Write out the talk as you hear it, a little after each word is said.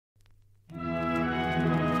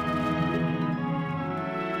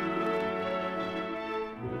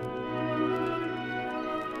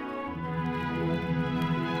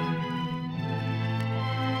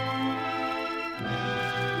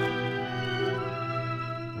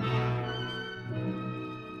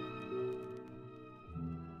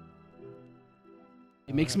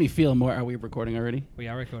It makes me feel more. Are we recording already? We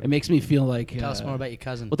are recording. It makes me feel like. Tell us more about your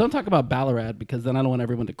cousin. Well, don't talk about Ballarat because then I don't want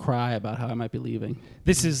everyone to cry about how I might be leaving.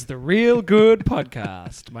 This is the Real Good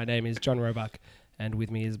podcast. My name is John Roebuck, and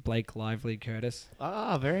with me is Blake Lively Curtis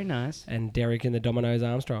Ah, very nice. and Derek in the Dominoes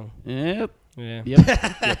Armstrong. Yep. Yeah. Yep.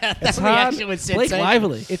 It's hard. Blake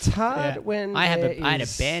Lively. It's hard when I had a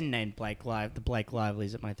is- band named the Blake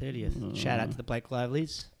Livelies at my 30th. Shout out to the Blake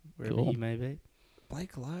Livelies, wherever Cool. you may be.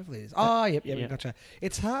 Blake Lively's. Oh, yep, Yeah. gotcha.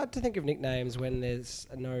 It's hard to think of nicknames when there's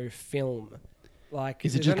no film. Like,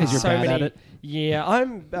 Is it there's just only 'cause you're bad at it? Yeah,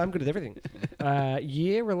 I'm good at everything.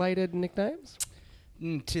 Year-related nicknames?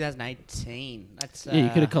 2018. That's Yeah, you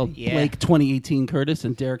could have called Blake 2018 Curtis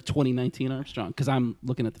and Derek 2019 Armstrong because I'm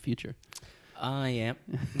looking at the future. Oh, yeah.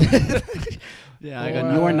 Yeah, I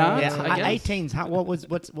got you're not. Yeah, I guess. 18's. What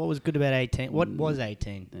was good about 18? What was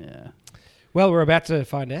 18? Yeah. Well, we're about to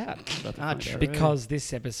find out. True. Because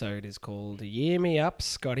this episode is called Year Me Up,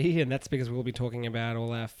 Scotty, and that's because we'll be talking about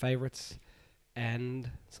all our favourites and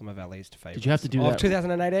some of our least favourites. Did you have to do of that?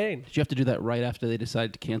 2018. Did you have to do that right after they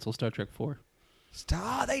decided to cancel Star Trek 4?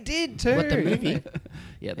 They did too. What, the movie?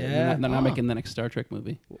 Yeah, Yeah. they're not making the next Star Trek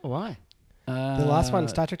movie. Why? The last one,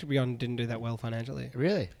 Star Trek Beyond, didn't do that well financially.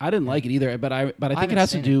 Really? I didn't like it either, but I think haven't it has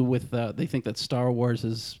to seen do with they think that Star Wars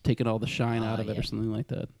has taken all the shine out of it yeah. or something like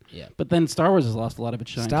that. Yeah. But then Star Wars has lost a lot of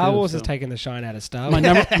its shine. Star too, Wars so. has taken the shine out of Star my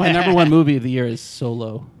Wars. number one movie of the year is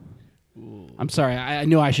Solo. I'm sorry, I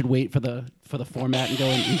knew I should wait for the format and go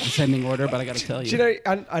in descending order, but I got to tell you. Do you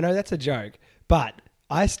know, I know that's a joke, but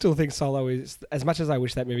I still think Solo is, as much as I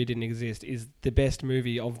wish that movie didn't exist, is the best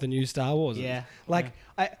movie of the new Star Wars. Yeah. Like,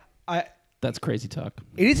 I That's crazy talk.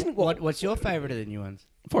 it isn't What's your favourite of the new ones?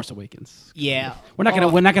 Force Awakens. Yeah. We're not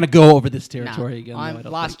gonna go over this territory again. I'm though, I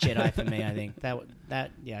don't Last think. Jedi for me. I think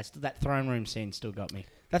that throne room scene still got me.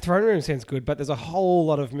 That throne room sounds good, but there's a whole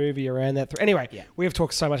lot of movie around that. Anyway, Yeah. we have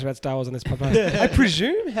talked so much about Star Wars on this podcast. I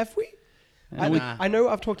presume, have we? Nah. I know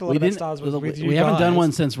I've talked a lot about Star Wars with you We haven't done guys.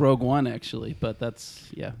 one since Rogue One, actually, but that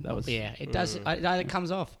was. Yeah, it does. It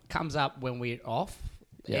comes up when we're off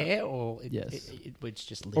Yeah. air, or Yes. it's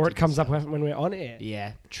just. Or it comes up itself. when we're on air.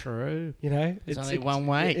 Yeah, true. You know, It's only one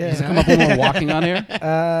way. yeah. you Does it know? come up when we're walking on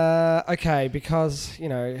air? Okay, because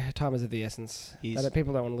time is of the essence. Yes. And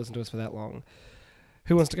people don't want to listen to us for that long.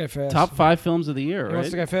 Who wants to go first? Top 5 films of the year, Who wants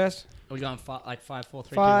right? to go first? Are we going 5, 4, 3,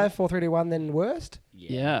 2, 5, 4, 3, 2, 1. Then worst.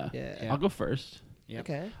 Yeah. Yeah. I'll go first. Yep.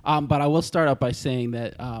 Okay. But I will start out by saying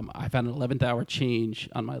that I found an 11th hour change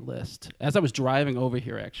on my list. As I was driving over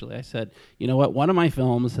here, actually, I said, you know what? One of my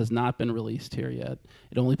films has not been released here yet.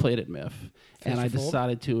 It only played at MIF. And I Reformed?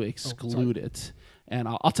 decided to exclude it. And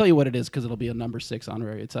I'll tell you what it is because it'll be a number 6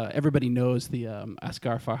 honorary. It's everybody knows the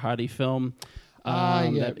Asghar Farhadi film.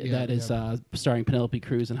 That is starring Penelope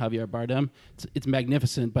Cruz and Javier Bardem. It's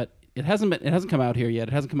magnificent, but it hasn't come out here yet.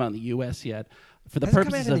 It hasn't come out in the U.S. yet. For the Hasn't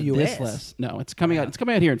come purposes out of in the this US? list, no, it's coming out. It's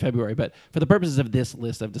coming out here in February. But for the purposes of this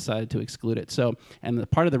list, I've decided to exclude it. So, and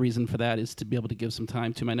part of the reason for that is to be able to give some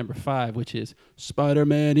time to my number 5, which is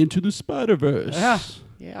Spider-Man Into the Spider-Verse.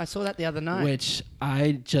 Yeah, I saw that the other night. Which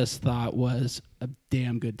I just thought was a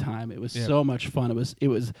damn good time. It was so much fun. It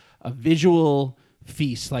was a visual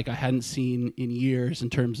feast like I hadn't seen in years in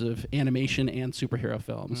terms of animation and superhero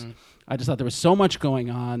films. I just thought there was so much going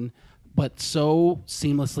on, but so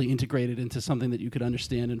seamlessly integrated into something that you could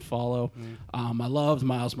understand and follow. I loved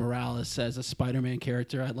Miles Morales as a Spider-Man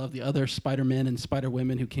character. I love the other Spider-Men and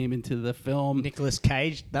Spider-Women who came into the film. Nicolas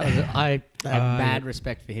Cage. That was I have mad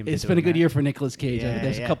respect for him. It's for been a doing good that. year for Nicolas Cage. Yeah,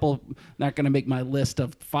 There's a couple, not going to make my list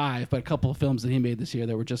of 5, but a couple of films that he made this year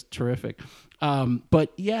that were just terrific.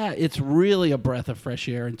 But yeah, it's really a breath of fresh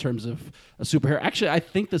air in terms of a superhero. Actually, I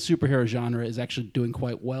think the superhero genre is actually doing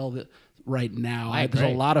quite well right now. I There's a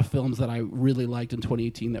agree. lot of films that I really liked in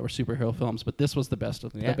 2018 that were superhero films, but this was the best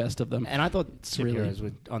of them. And I thought really- superheroes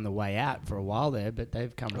were on the way out for a while there, but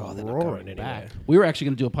they've come they're not roaring going back. anywhere. We were actually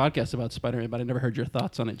going to do a podcast about Spider-Man, but I never heard your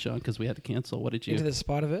thoughts on it, John, because we had to cancel. What did you? Into the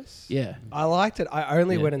Spider-Verse? Yeah. I liked it. I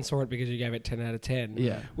only Yeah. went and saw it because you gave it 10 out of 10.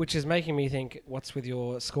 Yeah. Which is making me think, what's with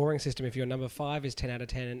your scoring system if your number 5 is 10 out of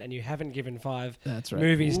 10 and you haven't given 5 That's right.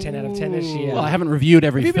 movies 10 out of 10 this year? Well, I haven't reviewed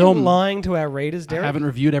every Have you film. been lying to our readers, I Derek? haven't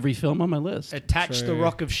reviewed every film on my list. Attach the True.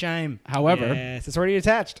 rock of shame. However, Yes, it's already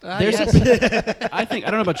attached. there's Yes. I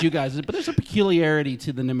don't know about you guys, but there's a peculiarity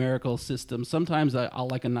to the numerical system. Sometimes I'll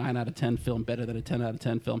like a 9 out of 10 film better than a 10 out of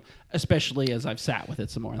 10 film, especially as I've sat with it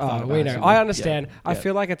some more and thought Oh, about we it know. some I more. understand. Yeah. I Yeah.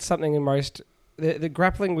 feel like it's something in most... The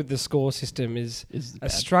grappling with the score system is Is a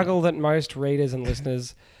bad. struggle that most readers and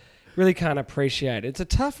listeners really can't appreciate. It's a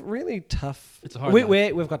tough, really tough... It's a hard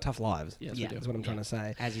We've got tough lives. Yes, Yeah. we do. That's what I'm trying to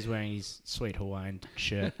say. As he's wearing his sweet Hawaiian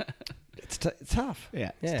shirt. It's tough.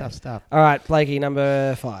 Yeah, it's tough stuff. All right, Blakey,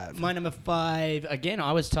 number 5. My number 5, again,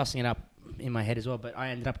 I was tossing it up in my head as well, but I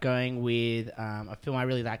ended up going with a film I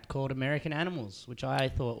really liked called American Animals, which I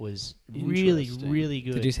thought was really, Interesting. really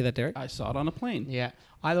good. Did you see that, Derek? I saw it on a plane. Yeah,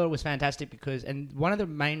 I thought it was fantastic because, and one of the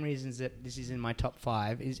main reasons that this is in my top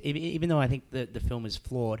 5 is, even though I think the film is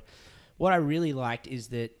flawed, what I really liked is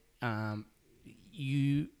that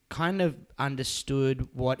you kind of understood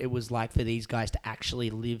what it was like for these guys to actually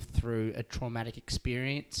live through a traumatic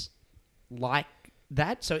experience like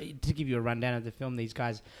that. So to give you a rundown of the film, these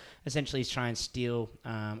guys essentially try and steal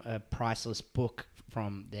a priceless book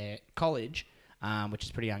from their college, which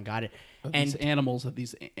is pretty unguarded. These animals of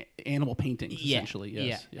these animal paintings, essentially.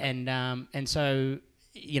 Yes. Yeah. And so,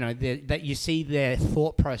 you know, that you see their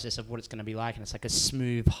thought process of what it's going to be like, and it's like a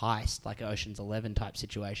smooth heist, like an Ocean's 11 type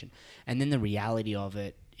situation. And then the reality of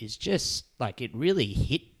it is just like, it really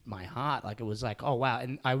hit my heart. Like, it was like, oh wow.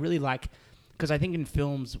 And I really like, because I think in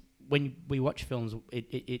films, when we watch films,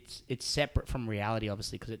 it's separate from reality,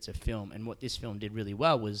 obviously, because it's a film. And what this film did really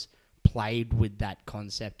well was played with that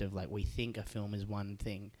concept of, like, we think a film is one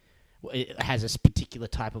thing. It has a particular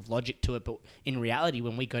type of logic to it, but in reality,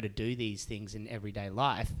 when we go to do these things in everyday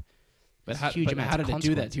life, But how did it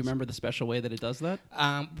do that? Do you remember the special way that it does that?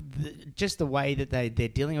 Just the way that they're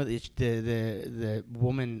dealing with it. The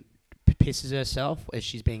woman pisses herself as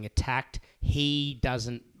she's being attacked. He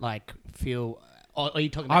doesn't feel. Are you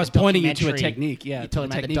talking about I was pointing you to a technique. Yeah, you're talking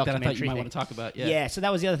the about technique the that I thought you documentary might thing. want to talk about. Yeah, so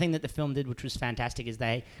that was the other thing that the film did, which was fantastic, is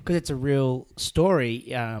because it's a real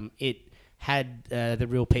story, it had the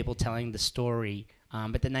real people telling the story,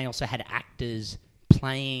 but then they also had actors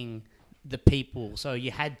playing the people. So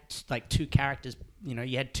you had two characters. You know,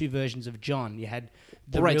 you had two versions of John. You had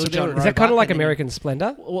the real John. Is that kind of like American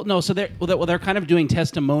Splendor? Well, no. So they're kind of doing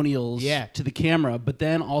testimonials Yeah. to the camera, but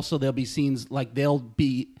then also there'll be scenes like they'll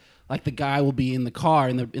be. Like the guy will be in the car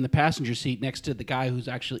in the passenger seat next to the guy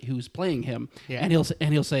who's playing him, Yeah. and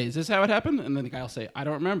he'll say, "Is this how it happened?" And then the guy will say, "I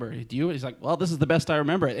don't remember. Do you?" He's like, "Well, this is the best I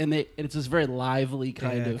remember it." And it's this very lively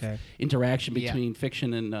kind of interaction between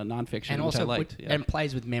fiction and nonfiction, and which also I liked. and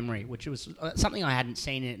plays with memory, which was something I hadn't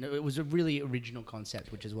seen. It was a really original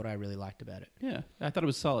concept, which is what I really liked about it. Yeah, I thought it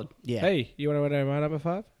was solid. Yeah. Hey, you want to know my number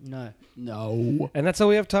 5? No. And that's all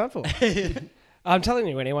we have time for. I'm telling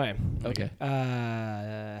you anyway. Okay.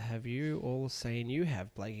 Have you all seen? You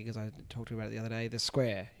have, Blakey, because I talked to you about it the other day. The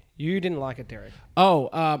Square. You didn't like it, Derek.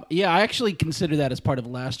 Oh, yeah, I actually consider that as part of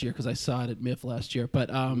last year because I saw it at MIF last year. But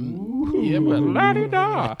yeah, but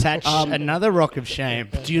la-di-da. Attach another rock of shame.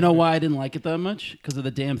 Do you know why I didn't like it that much? Because of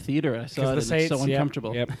the damn theater. I saw it. The And it's so seats,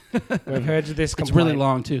 uncomfortable. Yep. We've heard this. It's really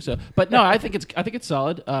long too. So, but no, I think it's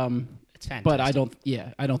solid. It's fantastic. But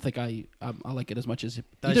I don't think I like it as much as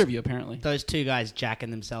either of you apparently. Those two guys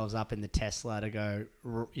jacking themselves up in the Tesla to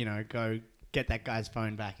go get that guy's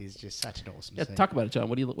phone back is just such an awesome scene. Talk about it, John.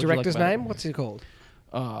 What do you? Director's like about name? What's he called?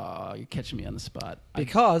 You're catching me on the spot.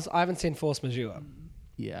 Because I haven't seen Force Majeure.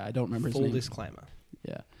 Yeah, I don't remember his Full name. disclaimer.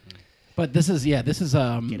 Yeah, but this is Get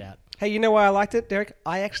out. Hey, you know why I liked it, Derek?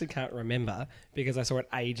 I actually can't remember because I saw it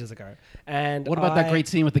ages ago. And what about that great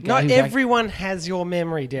scene with the guy? Not everyone has your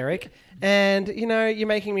memory, Derek. And you're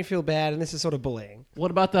making me feel bad, and this is sort of bullying. What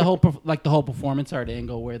about the whole the whole performance art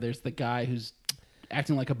angle where there's the guy who's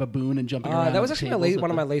acting like a baboon and jumping around? That was actually one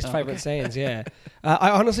of my least favorite scenes. Yeah, I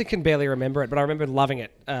honestly can barely remember it, but I remember loving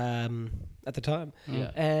it at the time. Yeah.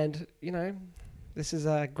 And this is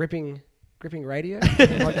gripping radio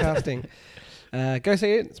podcasting. Go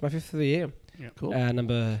see it. It's my 5th of the year. Yeah. Cool.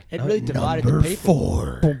 It really divided the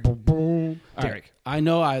people. Derek. I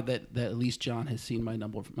know that at least John has seen my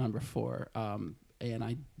number 4, and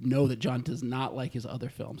I know that John does not like his other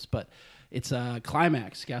films, but it's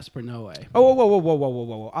Climax, Gaspar Noé. Oh,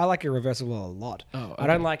 whoa. I like Irreversible a lot. Oh, okay. I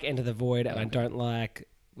don't like Enter the Void, and I don't like...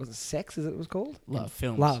 Was it Sex, as it was called? Love.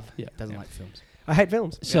 Films. Love. Yeah. Doesn't like films. I hate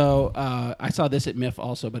films. So I saw this at MIF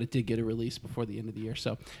also, but it did get a release before the end of the year.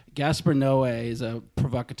 So Gaspar Noé is a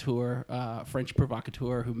provocateur, French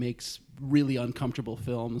provocateur who makes really uncomfortable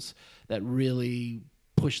films that really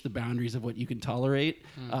push the boundaries of what you can tolerate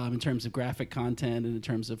in terms of graphic content and in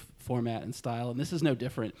terms of format and style. And this is no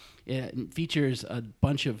different. It features a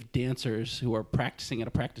bunch of dancers who are practicing at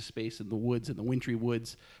a practice space in the woods, in the wintry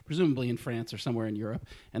woods, presumably in France or somewhere in Europe.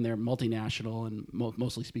 And they're multinational and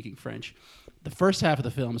mostly speaking French. The first half of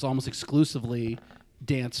the film is almost exclusively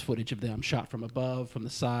dance footage of them shot from above, from the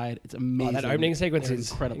side. It's amazing. That opening sequence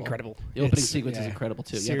It's is incredible. It's- The opening sequence is yeah. incredible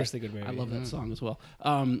too. Seriously good movie. I love that song as well.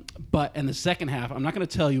 And the second half, I'm not going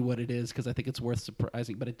to tell you what it is because I think it's worth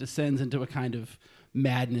surprising, but it descends into a kind of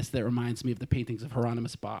madness that reminds me of the paintings of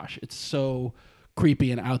Hieronymus Bosch. It's so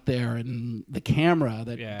creepy and out there, and the camera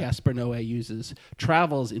that Yeah. Gaspar Noé uses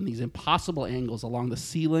travels in these impossible angles along the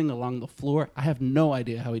ceiling, along the floor. I have no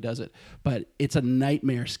idea how he does it, but it's a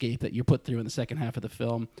nightmare scape that you're put through in the second half of the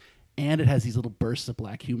film. And it has these little bursts of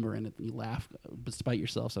black humor in it, and you laugh despite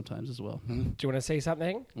yourself sometimes as well. Do you want to see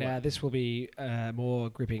something? Now, this will be more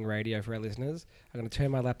gripping radio for our listeners. I'm going to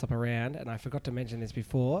turn my laptop around, and I forgot to mention this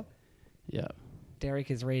before. Yeah.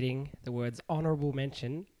 Derek is reading the words honourable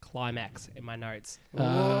mention, climax, in my notes.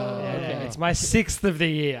 Okay. It's my 6th of the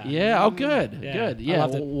year. Yeah. Oh, good. Yeah. Good. I Yeah.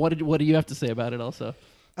 loved it. What do you have to say about it also?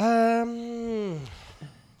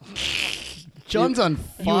 John's on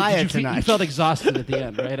fire tonight. You felt exhausted at the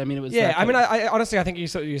end, right? I mean, it was. Yeah, that I mean, kind I honestly, I think you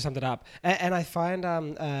summed it up, and I find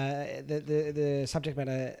the subject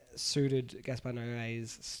matter suited Gaspar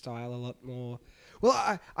Noé's style a lot more.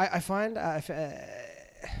 Well, I find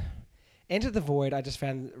Enter the Void, I just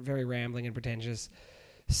found very rambling and pretentious.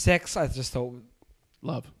 Sex, I just thought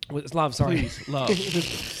love. was love. Sorry, Please, love.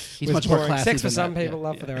 He's was much more boring. classy Sex for than some that. people, Yeah,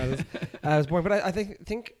 love for their others. It was boring, but I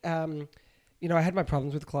think I had my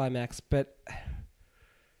problems with climax, but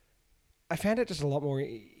I found it just a lot more.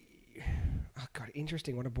 Oh God,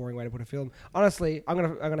 interesting! What a boring way to put a film. Honestly, I'm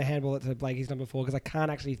gonna handball it to Blakey's number 4 because I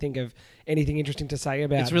can't actually think of anything interesting to say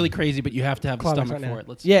about. It's really crazy, but you have to have the climax stomach right now. for it.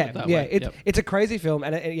 Let's put it that way. It's a crazy film,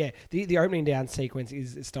 and the opening down sequence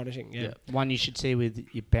is astonishing. Yeah. One you should see with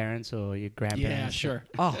your parents or your grandparents. Yeah, sure.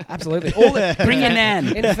 Oh, absolutely. All the, Bring your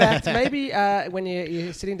nan. in fact, maybe when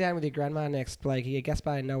you're sitting down with your grandma next, Blakey, a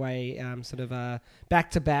Gaspar Noé sort of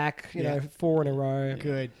back to back, you know, 4 in a row.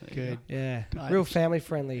 Good. Yeah, Nice. real family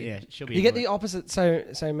friendly. Yeah, she'll be. You get the opposite.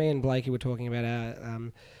 So me and Blakey were talking about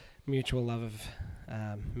our mutual love of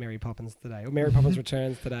Mary Poppins today, or Mary Poppins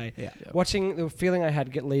Returns today. Yeah. Watching the feeling I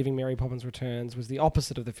had leaving Mary Poppins Returns was the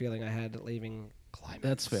opposite of the feeling I had leaving Climax.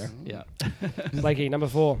 That's fair. Yeah. Blakey, number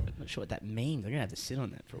 4. I'm not sure what that means. I'm going to have to sit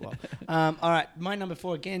on that for a while. All right, my number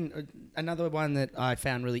 4, again, another one that I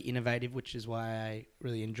found really innovative, which is why I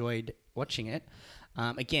really enjoyed watching it.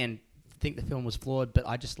 Again, I think the film was flawed, but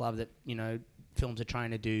I just love that, films are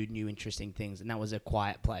trying to do new, interesting things, and that was A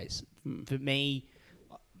Quiet Place. For me,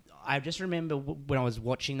 I just remember when I was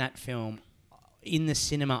watching that film, in the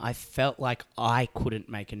cinema, I felt like I couldn't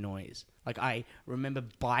make a noise. Like, I remember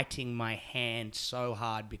biting my hand so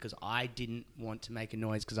hard because I didn't want to make a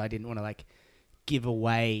noise because I didn't want to, give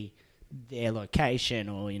away their location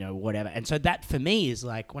or, whatever. And so that, for me, is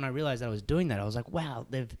when I realized that I was doing that, I was like, wow,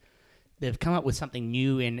 they've come up with something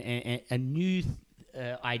new and a new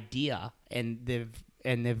idea, and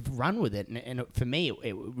they've run with it. And for me,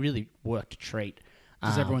 it really worked a treat.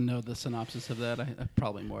 Does everyone know the synopsis of that?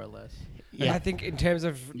 Probably more or less. Yeah, I think in terms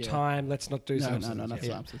of time, let's not do synopsis. No, not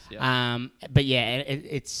synopsis. Yeah. But yeah,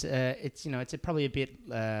 it's probably a bit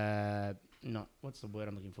not what's the word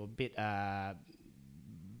I'm looking for? A bit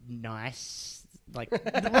nice,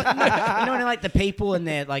 the people and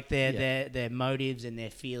their motives and their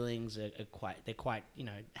feelings are quite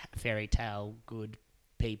fairy tale good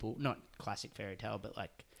people, not classic fairy tale, but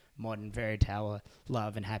modern fairy tale,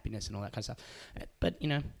 love and happiness and all that kind of stuff. But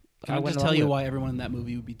Can I just tell you why everyone in that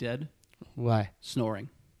movie would be dead? Why? Snoring.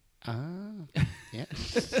 Yeah.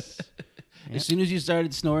 As soon as you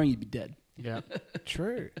started snoring, you'd be dead. Yeah.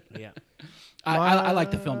 True. Yeah. I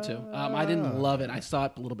like the film too. I didn't love it. I saw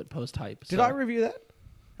it a little bit post hype. Did I review that?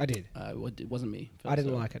 I did. It wasn't me. I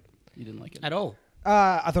didn't like it. You didn't like it At all.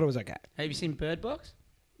 I thought it was okay. Have you seen Bird Box?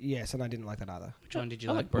 Yes, and I didn't like that either. Which one did you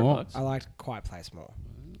I like? like Bird Box. I liked Quiet Place more.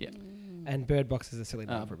 Yeah. And Bird Box is a silly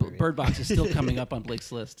name for a movie. Bird Box is still coming up on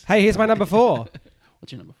Blake's list. Hey, here's my number 4.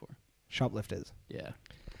 What's your number 4? Shoplifters. Yeah.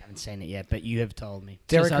 I haven't seen it yet, but you have told me.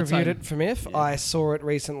 Derek outside- reviewed it from IF. Yeah. I saw it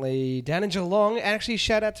recently down in Geelong. And actually,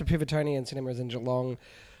 shout out to Pivotonian Cinemas in Geelong,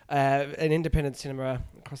 an independent cinema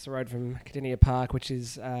across the road from Cardinia Park, which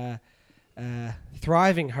is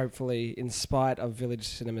thriving, hopefully, in spite of village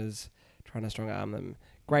cinemas trying to strong arm them.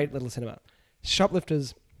 Great little cinema.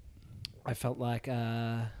 Shoplifters, I felt like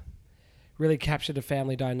really captured a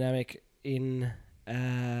family dynamic in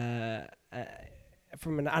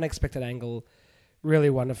from an unexpected angle, really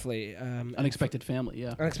wonderfully. Unexpected Family.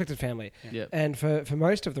 Yeah. Unexpected Family. Yeah. And for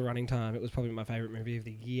most of the running time, it was probably my favourite movie of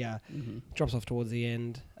the year. Mm-hmm. Drops off towards the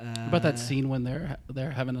end. About that scene when they're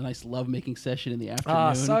having a nice lovemaking session in the afternoon.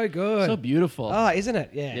 Oh, so good. So beautiful. Oh, isn't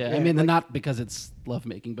it? Yeah. yeah. I mean, not because it's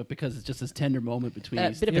lovemaking, but because it's just this tender moment between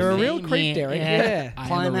these bit of two. You're a thing real creep, here. Derek. Yeah. Yeah. I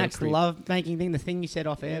am a real Climax, creep. love making thing, the thing you said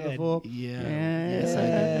off air before. Yeah.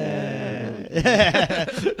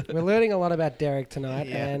 Yes, We're learning a lot about Derek tonight,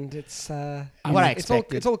 Yeah. and it's What I it's all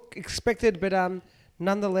expected. it's all expected, but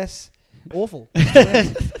nonetheless, awful.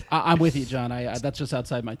 I'm with you, John. I that's just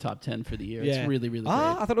outside my top 10 for the year. Yeah. It's really, really great.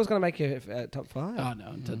 I thought it was going to make your top 5. Oh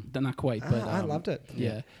no, not quite. But I loved it.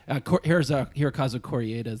 Yeah, Hirokazu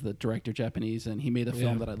Koreeda is the director, Japanese, and he made a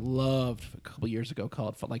film that I loved a couple years ago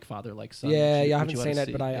called Like Father, Like Son. Yeah, which I haven't you ought to seen it,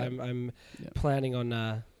 see. but I'm planning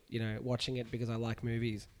on watching it because I like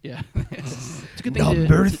movies. Yeah, it's a good thing.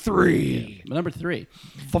 Number 3. Number 3.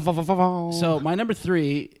 So my number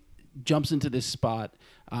 3 jumps into this spot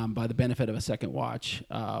by the benefit of a second watch,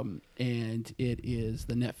 and it is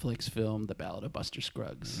the Netflix film The Ballad of Buster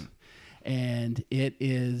Scruggs. And it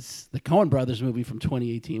is the Coen Brothers movie from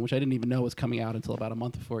 2018, which I didn't even know was coming out until about a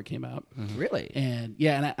month before it came out. Really? And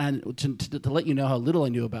yeah, and to let you know how little I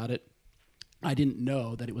knew about it, I didn't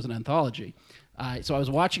know that it was an anthology. So I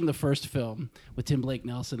was watching the first film with Tim Blake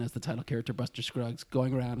Nelson as the title character, Buster Scruggs,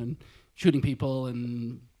 going around and shooting people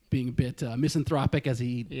and being a bit misanthropic, as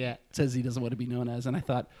he says he doesn't want to be known as. And I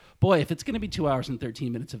thought, boy, if it's going to be 2 hours and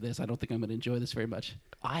 13 minutes of this, I don't think I'm going to enjoy this very much.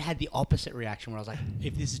 I had the opposite reaction where I was like,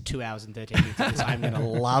 if this is 2 hours and 13 minutes of this, I'm going to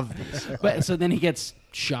love this. But so then he gets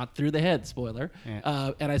shot through the head, spoiler.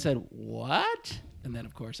 Yeah. And I said, what? And then,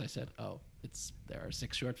 of course, I said, oh, there are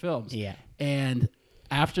 6 short films. Yeah. And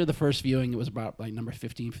after the first viewing, it was about like number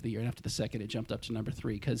 15 for the year. And after the second, it jumped up to number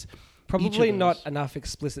 3 because Probably not enough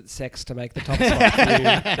explicit sex to make the top spot for you,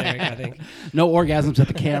 Derek, I think. No orgasms at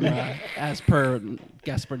the camera, as per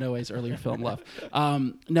Gaspar Noé's earlier film Love.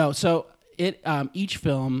 No, so each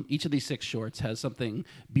of these 6 shorts has something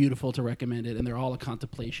beautiful to recommend it, and they're all a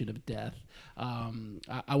contemplation of death.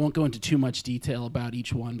 I won't go into too much detail about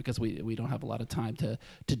each one because we don't have a lot of time to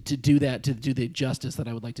do that, to do the justice that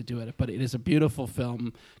I would like to do it. But it is a beautiful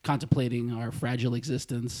film contemplating our fragile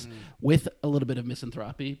existence with a little bit of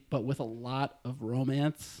misanthropy, but with a lot of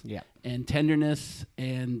romance and tenderness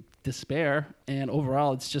and despair. And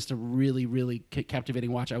overall, it's just a really, really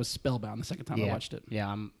captivating watch. I was spellbound the second time I watched it.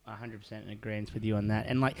 Yeah, I'm 100% in agreement with you on that.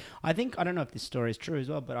 And I think, I don't know if this story is true as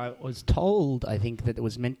well, but I was told, I think, that it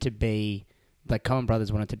was meant to be, like Coen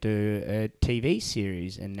Brothers wanted to do a TV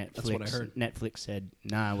series, and That's what I heard. Netflix said,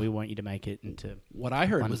 "No, we want you to make it into." What I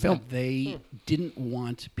heard one was film. that they didn't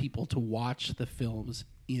want people to watch the films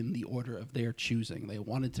in the order of their choosing. They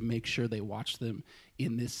wanted to make sure they watched them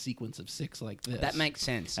in this sequence of 6 like this. That makes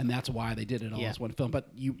sense. And that's why they did it all as one film. But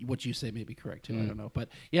what you say may be correct too. I don't know. But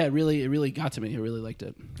yeah, it really got to me. I really liked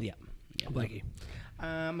it. Yeah. Blakey.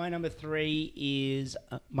 My number 3 is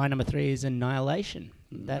Annihilation.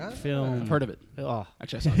 That film. I've heard of it. Oh,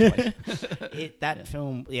 Actually, I saw it twice. That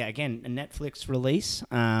film, again, a Netflix release.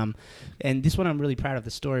 And this one, I'm really proud of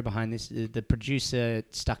the story behind this. The producer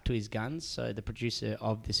stuck to his guns. So the producer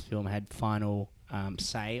of this film had final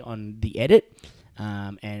say on the edit.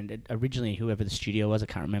 And originally, whoever the studio was, I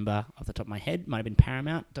can't remember off the top of my head, might have been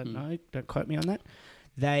Paramount. Don't know. Don't quote me on that.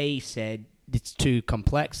 They said it's too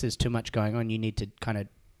complex. There's too much going on. You need to kind of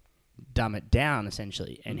dumb it down,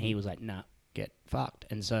 essentially. And he was like, "Nah, get fucked."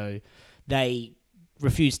 And so they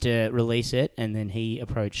refused to release it. And then he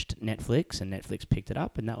approached Netflix, and Netflix picked it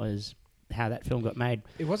up, and that was how that film got made.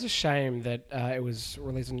 It was a shame that it was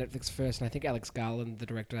released on Netflix first, and I think Alex Garland, the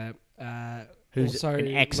director, Who's also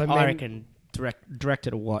an I reckon,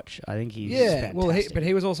 director to watch. I think he's fantastic. Well, but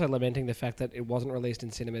he was also lamenting the fact that it wasn't released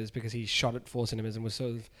in cinemas because he shot it for cinemas and was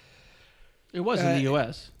sort of... It was in the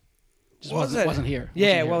U.S. Just Was wasn't here.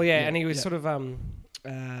 Yeah, Wasn't here. and he was sort of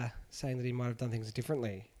saying that he might have done things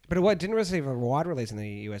differently. But it didn't receive a wide release in the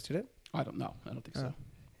US, did it? I don't know. I don't think so.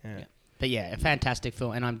 Yeah. But yeah, a fantastic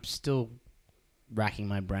film, and I'm still racking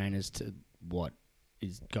my brain as to what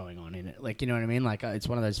is going on in it. Like, you know what I mean? Like, it's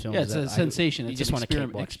one of those films. Yeah, it's a sensation. You it's just an want to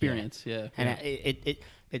keep watching. experience. Yeah, and it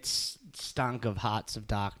stunk of Hearts of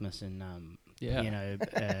Darkness and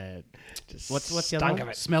what's the other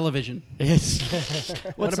one? Smell-o-vision. Yes.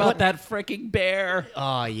 What about that freaking bear?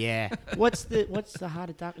 Oh yeah. What's the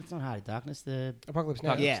Heart of Darkness? It's not Heart of Darkness. The Apocalypse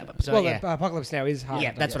Now. Yeah. Apocalypse Now is hard.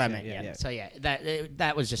 Yeah, that's what I meant. Yeah. So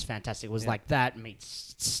that was just fantastic. It was like that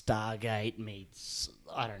meets Stargate meets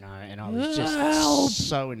I don't know, and I was just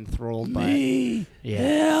so enthralled by it.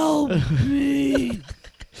 Yeah. Help me!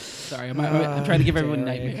 Sorry, I'm trying to give everyone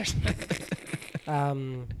nightmares.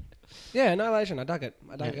 Yeah, Annihilation. I dug it.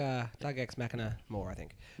 I dug Ex Machina more, I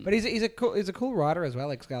think. But he's a cool writer as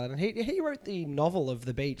well, Ex Garland. And he wrote the novel of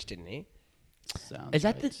The Beach, didn't he? Is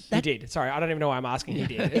that He did. Sorry, I don't even know why I'm asking. He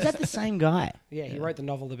did. Is that the same guy? Yeah, he wrote the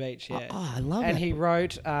novel The Beach. Yeah. Oh, I love it. And he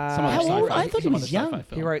wrote. How old? I thought he was young.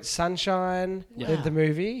 He wrote Sunshine, the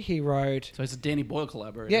movie. He wrote. So he's a Danny Boyle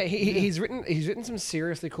collaborator. Yeah, he's written some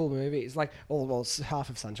seriously cool movies. Like, well, half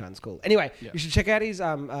of Sunshine's cool. Anyway, you should check out his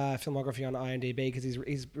filmography on IMDb because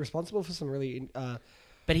he's responsible for some really.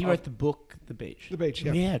 But he wrote the book, The Beach. The Beach,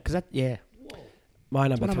 yeah. Yeah, because My it's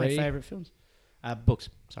number one of my 3. favourite films. Books,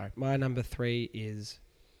 sorry. My number 3 is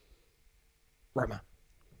Roma.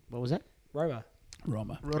 What was that? Roma.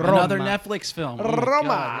 Roma. Roma. Another Netflix film. Oh my Roma.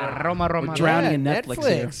 God. Roma. We're drowning in Yeah, Netflix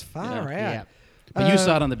here. Far out. Yeah. But you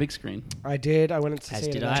saw it on the big screen. I did. I went to As see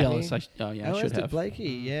it. did at I. Disney. Jealous. I should Did have. Blakey,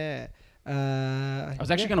 yeah. I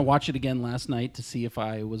was actually going to watch it again last night to see if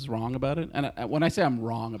I was wrong about it. And when I say I'm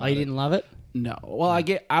wrong about Oh, you it, didn't love it? no. Well,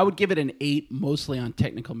 I would give it an 8, mostly on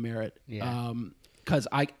technical merit. Yeah. Because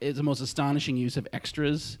it's the most astonishing use of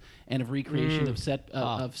extras and of recreation of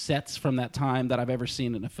sets from that time that I've ever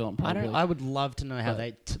seen in a film. Probably. I would love to know how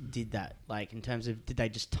they did that. Like, in terms of, did they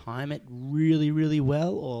just time it really, really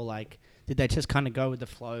well? Or, like, did they just kind of go with the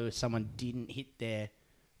flow if someone didn't hit their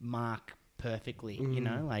mark perfectly, you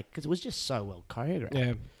know? Like, because it was just so well choreographed.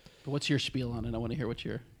 Yeah. But what's your spiel on it? I want to hear what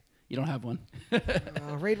your... You don't have one.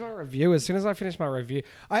 I'll read my review as soon as I finish my review.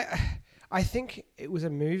 I think it was a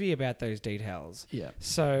movie about those details. Yeah.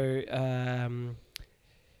 So,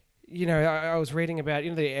 you know, I was reading about,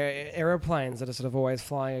 you know, the aeroplanes that are sort of always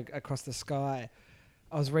flying across the sky.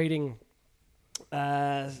 I was reading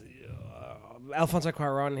Alfonso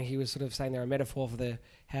Cuarón. He was sort of saying they're a metaphor for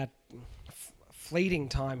how fleeting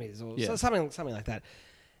time is, or something like that.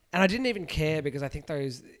 And I didn't even care because I think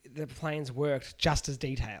the planes worked just as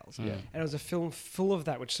details. Yeah. And it was a film full of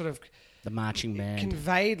that, which sort of The marching band.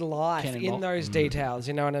 conveyed life Cannonball. in those details.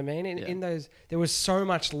 You know what I mean? In those, there was so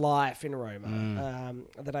much life in Roma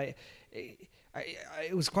that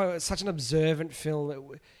it was such an observant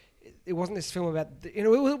film. It wasn't this film about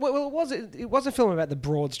it was a film about the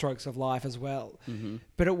broad strokes of life as well,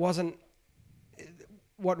 but it wasn't.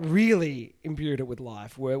 What really imbued it with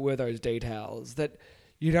life were those details that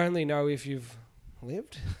you'd only know if you've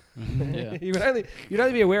lived. Yeah. You'd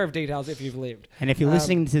only be aware of details if you've lived. And if you're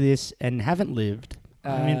listening to this and haven't lived,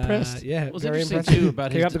 I'm impressed. Yeah, It was very interesting, impressive. too,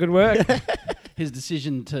 about Keep his up the good work. his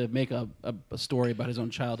decision to make a story about his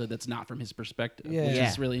own childhood that's not from his perspective, which Yeah.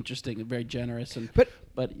 is really interesting and very generous. And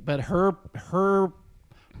But her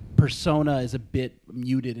persona is a bit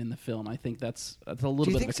muted in the film. I think that's a little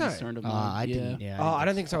Do you bit of a think so? concern of mine. I didn't. Yeah, I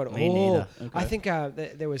don't think so at Me all. neither. Okay. I think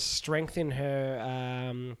there was strength in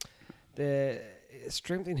her. The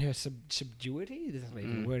strength in her subduity. That's not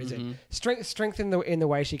even a word, is it? Strength in the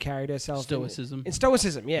way she carried herself. Stoicism. In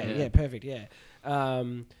stoicism, Yeah. yeah, perfect, yeah.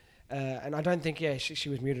 And I don't think she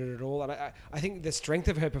was muted at all. And I think the strength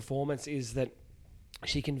of her performance is that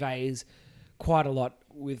she conveys quite a lot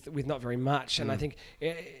with not very much. And I think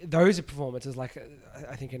those are performances like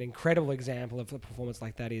I think an incredible example of a performance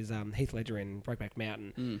like that is Heath Ledger in Brokeback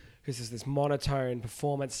Mountain, who's just this monotone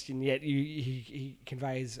performance, and yet he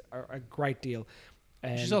conveys a great deal.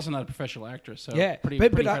 And She's also not a professional actress, so yeah, pretty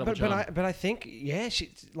but incredible job. I think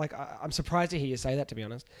she like I'm surprised to hear you say that, to be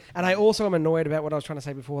honest. And I also am annoyed about what I was trying to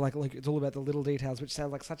say before, like it's all about the little details, which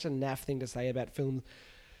sounds like such a naff thing to say about films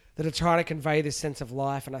that are trying to convey this sense of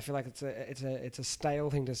life. And I feel like it's a stale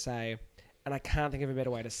thing to say, and I can't think of a better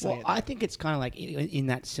way to say it. I think it's kind of like in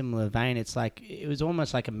that similar vein. It's like it was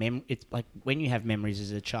almost like it's like when you have memories as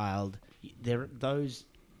a child, those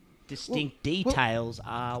distinct details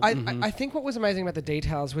are. I think what was amazing about the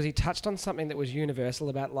details was he touched on something that was universal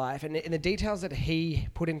about life, and the details that he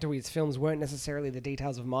put into his films weren't necessarily the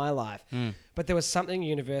details of my life, but there was something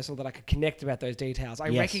universal that I could connect about those details. I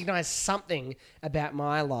recognized something about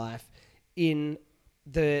my life in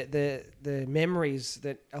the memories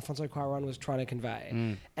that Alfonso Cuarón was trying to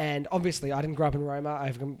convey. And obviously, I didn't grow up in Roma. I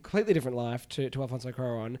have a completely different life to Alfonso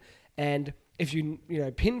Cuarón, and if you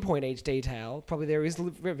pinpoint each detail, probably there is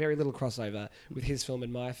very little crossover with his film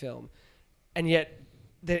and my film, and yet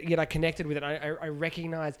I connected with it. I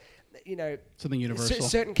recognized, Something universal.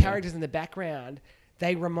 Certain characters in the background.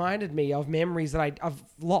 They reminded me of memories that I've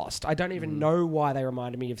lost. I don't even know why they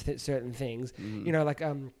reminded me of certain things. Like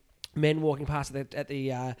men walking past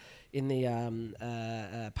in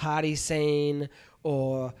the party scene,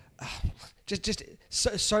 or just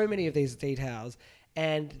so many of these details.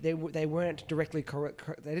 And they weren't directly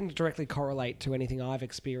they didn't directly correlate to anything I've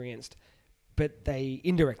experienced, but they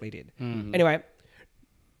indirectly did. Anyway,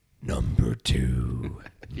 number 2.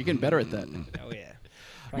 You're getting better at that. Oh yeah,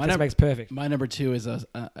 practice makes perfect. My number 2 is a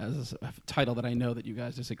title that I know that you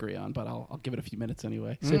guys disagree on, but I'll give it a few minutes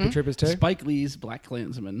anyway. Super Troopers 2. Spike Lee's Black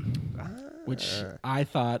Klansman, which I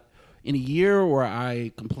thought, in a year where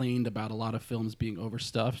I complained about a lot of films being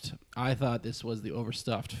overstuffed, I thought this was the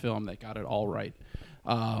overstuffed film that got it all right.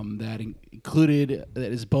 That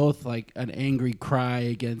is both like an angry cry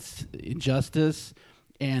against injustice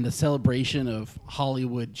and a celebration of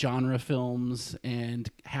Hollywood genre films and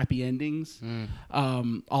happy endings,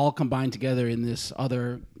 all combined together in this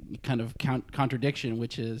other kind of contradiction,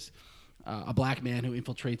 which is a black man who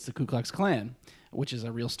infiltrates the Ku Klux Klan, which is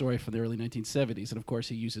a real story from the early 1970s. And of course,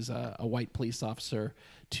 he uses a white police officer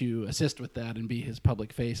to assist with that and be his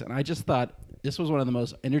public face. And I just thought this was one of the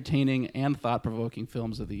most entertaining and thought-provoking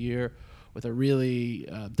films of the year, with a really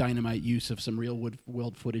dynamite use of some real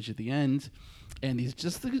world footage at the end. And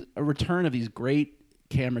a return of these great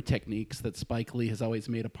camera techniques that Spike Lee has always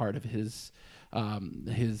made a part of his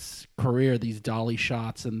career. These dolly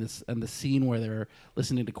shots and the scene where they're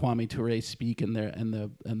listening to Kwame Ture speak, and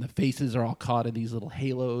the faces are all caught in these little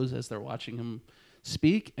halos as they're watching him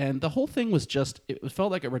speak. And the whole thing was it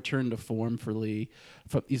felt like a return to form for Lee,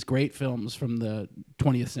 for these great films from the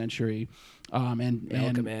 20th century.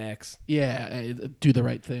 Malcolm X. Yeah, Do the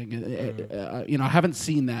Right Thing. I haven't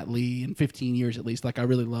seen that Lee in 15 years at least. Like, I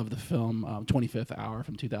really love the film 25th Hour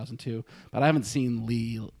from 2002, but I haven't seen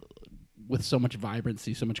Lee with so much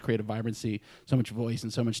vibrancy, so much creative vibrancy, so much voice,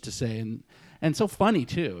 and so much to say, and so funny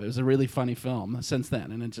too. It was a really funny film since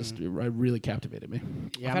then, and it really captivated me.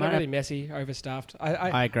 Yeah, I found it really messy, overstuffed.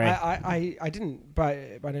 I agree. I didn't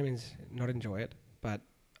by no means not enjoy it, but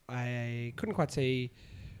I couldn't quite see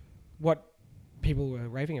what people were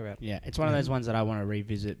raving about. Yeah, it's one of those ones that I want to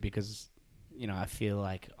revisit because, I feel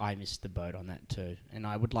like I missed the boat on that too, and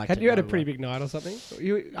I would like. Had you had a pretty big night or something?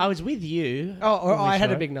 I was with you. I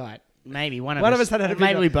had a big night. Maybe one of us had a big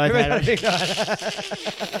night. Maybe we both had a big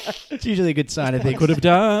night. It's usually a good sign of things. Could have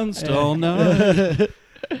danced all night.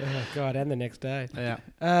 Oh God! And the next day.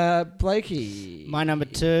 Yeah. Blakey. My number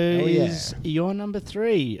 2 is your number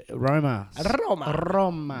 3, Roma.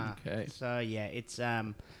 Roma. Okay. So yeah, it's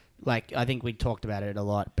I think we talked about it a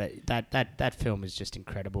lot, but that film is just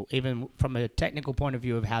incredible. Even from a technical point of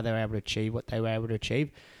view of how they were able to achieve what they were able to achieve.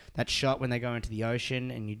 That shot when they go into the ocean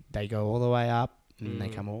and they go all the way up and they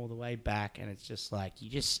come all the way back, and it's just like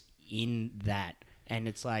you're just in that, and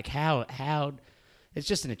it's like how it's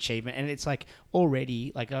just an achievement, and it's like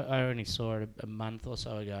already like I only saw it a month or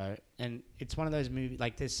so ago, and it's one of those movies.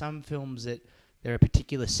 Like there's some films that there are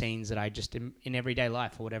particular scenes that I just in everyday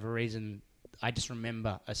life for whatever reason I just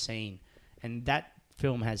remember a scene, and that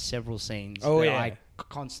film has several scenes I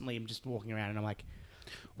constantly am just walking around and I'm like.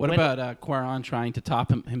 What about Cuarón trying to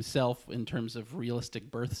top himself in terms of realistic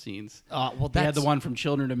birth scenes? Well, they had the one from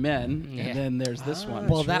Children of Men, and then there's this one.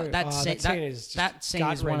 Well, that scene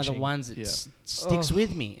is one of the ones that sticks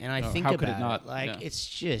with me, and I think about it. It's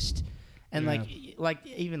just, and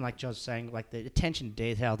even like Josh was saying, like the attention to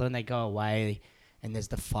detail. Then they go away, and there's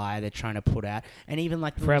the fire they're trying to put out, and even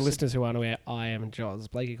like for our listeners who aren't aware, I am Joz.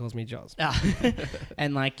 Blakey calls me Joz.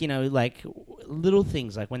 And like little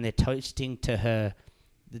things like when they're toasting to her.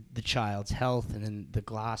 The child's health, and then the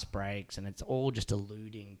glass breaks, and it's all just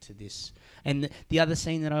alluding to this. And the other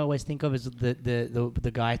scene that I always think of is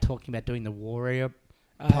the guy talking about doing the warrior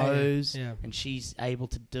pose, and she's able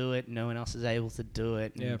to do it, no one else is able to do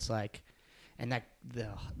it, and it's like, and I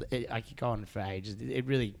could go on for ages. It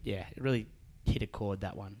really hit a chord,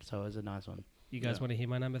 that one. So it was a nice one. You guys want to hear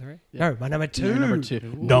my number 3? Yeah. No, my number 2.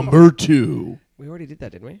 Number 2. We already did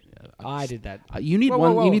that, didn't we? Yeah, I did that. You need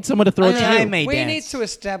one. You need someone to throw it to. We need to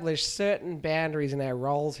establish certain boundaries in our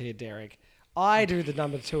roles here, Derek. I do the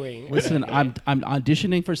number 2ing. Listen, I'm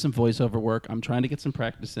auditioning for some voiceover work. I'm trying to get some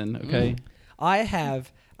practice in. Okay. I have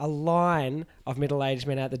a line of middle-aged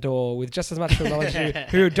men at the door with just as much knowledge as you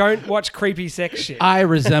who don't watch creepy sex shit. I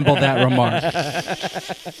resemble that remark.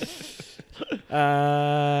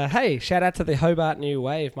 Hey, shout out to the Hobart New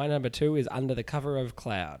Wave. My number 2 is Under the Cover of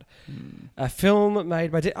Cloud, a film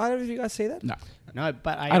made by. I don't know if you guys see that. No,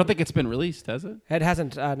 but I don't think it's been released, has it? It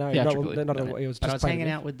hasn't. No, not it was. But I was hanging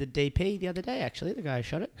out with the DP the other day. Actually, the guy who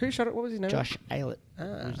shot it. Who shot it? What was his name? Josh Aylett.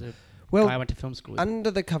 Well, I went to film school with.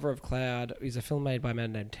 Under the Cover of Cloud is a film made by a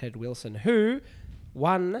man named Ted Wilson, who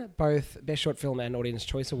won both Best Short Film and Audience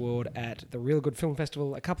Choice Award at the Real Good Film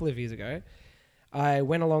Festival a couple of years ago. I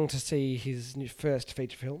went along to see his first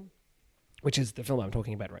feature film, which is the film I'm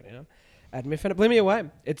talking about right now, at MIFF, and it blew me away.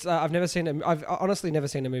 It's I've honestly never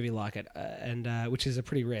seen a movie like it, and which is a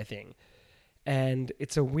pretty rare thing. And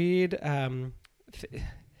it's a weird. I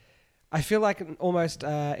feel like almost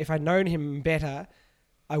if I'd known him better,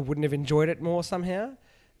 I wouldn't have enjoyed it more somehow.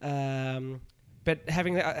 But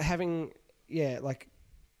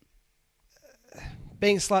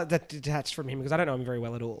being slightly detached from him because I don't know him very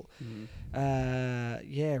well at all.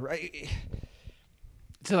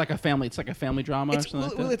 It's like a family drama or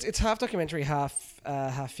something like that? It's half documentary, half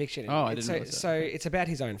fiction. Oh, I didn't know that. So it's about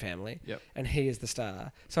his own family, and he is the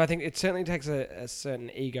star. So I think it certainly takes a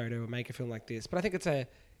certain ego to make a film like this. But I think it's I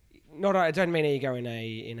don't mean ego in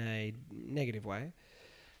a negative way.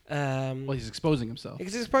 Well, he's exposing himself.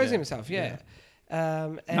 He's exposing himself, yeah.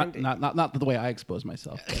 And not the way I expose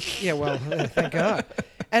myself. Yeah, well, thank God.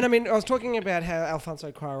 And I mean, I was talking about how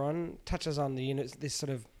Alfonso Cuarón touches on this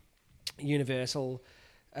sort of universal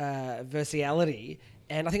versality,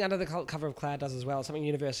 and I think Under the Cover of Cloud does as well. Something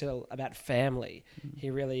universal about family. He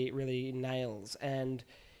really, really nails, and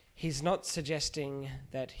he's not suggesting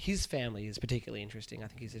that his family is particularly interesting. I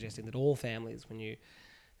think he's suggesting that all families, when you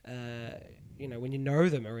know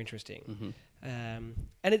them, are interesting. And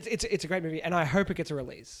it's a great movie, and I hope it gets a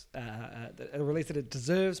release that it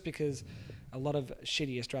deserves, because a lot of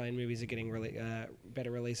shitty Australian movies are getting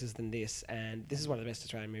better releases than this, and this is one of the best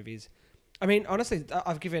Australian movies. I mean, honestly,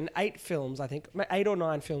 I've given 8 films, I think, 8 or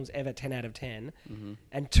 9 films ever 10 out of 10,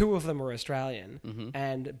 and 2 of them were Australian,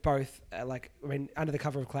 and both, Under the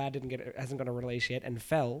Cover of Cloud hasn't got a release yet, and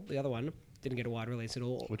Fell, the other one, didn't get a wide release at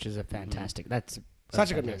all. Which is a fantastic. That's such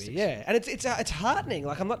a good movie, yeah, and it's heartening.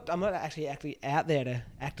 Like I'm not actually out there to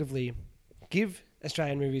actively give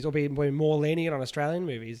Australian movies or be more lenient on Australian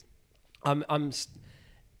movies. I'm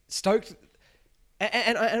stoked,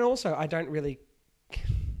 and also I don't really.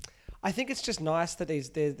 I think it's just nice that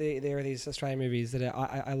there are these Australian movies that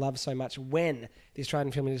I love so much when the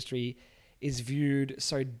Australian film industry is viewed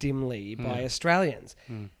so dimly by Australians.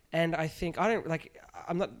 And I think I'm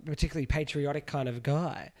not a particularly patriotic kind of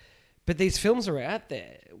guy, but these films are out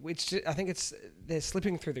there, which I think they're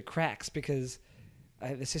slipping through the cracks because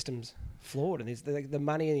the system's flawed, and the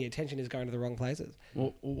money and the attention is going to the wrong places.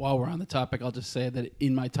 Well, while we're on the topic, I'll just say that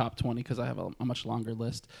in my top 20, because I have a much longer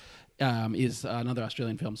list, is another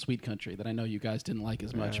Australian film, Sweet Country, that I know you guys didn't like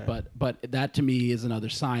as much, but that to me is another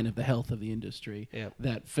sign of the health of the industry. Yep.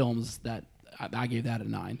 That films that I gave that a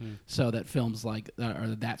 9, so that films like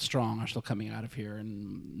are that strong are still coming out of here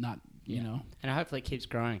and not, you know. And hopefully it keeps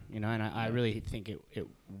growing, you know, and I really think it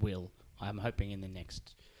will. I'm hoping in the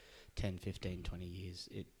next 10, 15, 20 years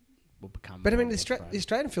it will become. But I mean, the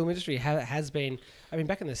Australian film industry has been. I mean,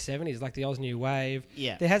 back in the 70s, like the Oz New Wave.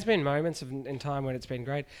 Yeah. There has been moments in time when it's been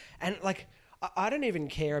great, and like I don't even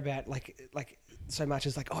care about like so much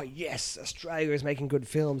as like, oh yes, Australia is making good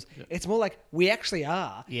films. Yeah. It's more like we actually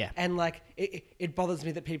are. Yeah. And like it bothers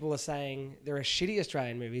me that people are saying there are shitty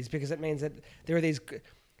Australian movies, because it means that there are these,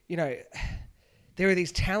 you know. There are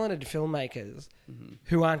these talented filmmakers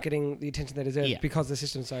who aren't getting the attention they deserve because the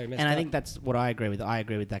system's so messed up. And I think that's what I agree with. I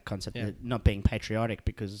agree with that concept of not being patriotic,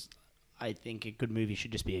 because I think a good movie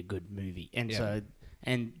should just be a good movie. And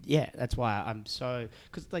that's why I'm so...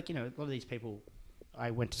 Because, like, you know, a lot of these people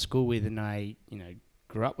I went to school with and I, you know,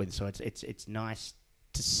 grew up with, so it's nice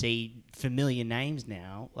to see familiar names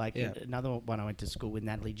now. Like another one I went to school with,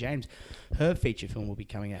 Natalie James, her feature film will be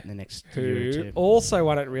coming out in the next year or 2. Also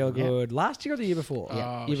won it real good last year or the year before.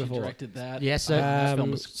 Year before. Directed that. Yeah, so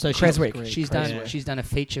Creswick. She's done a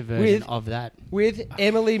feature version of that with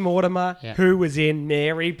Emily Mortimer, who was in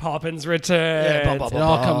Mary Poppins Returns. It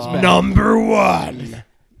all comes back. Number 1.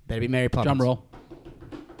 Better be Mary Poppins. Drum roll.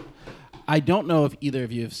 I don't know if either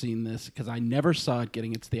of you have seen this, because I never saw it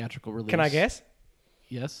getting its theatrical release. Can I guess?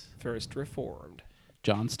 Yes. First Reformed.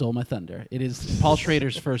 John stole my thunder. It is Paul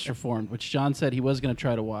Schrader's First Reformed, which John said he was going to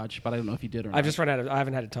try to watch, but I don't know if he did or not. I've just run out of... I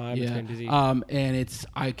haven't had time. Yeah. It's been busy. And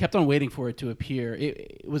I kept on waiting for it to appear.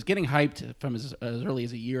 It was getting hyped from as early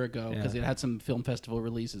as a year ago, because it had some film festival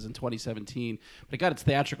releases in 2017. But it got its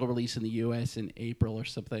theatrical release in the U.S. in April or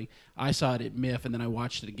something. I saw it at MIFF, and then I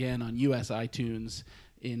watched it again on U.S. iTunes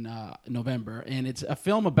in November. And it's a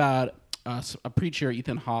film about a preacher,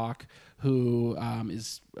 Ethan Hawke, who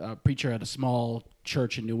is a preacher at a small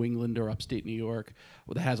church in New England or upstate New York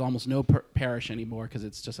that has almost no parish anymore, because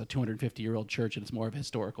it's just a 250-year-old church and it's more of a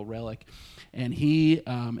historical relic. And he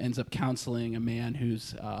ends up counseling a man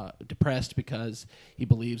who's depressed because he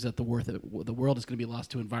believes that the world is going to be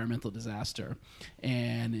lost to environmental disaster.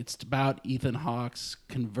 And it's about Ethan Hawke's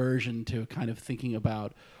conversion to kind of thinking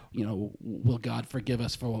about, you know, will God forgive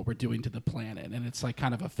us for what we're doing to the planet? And it's like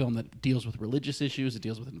kind of a film that deals with religious issues, it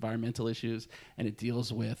deals with environmental issues, and it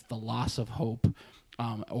deals with the loss of hope,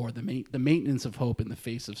 or the maintenance of hope in the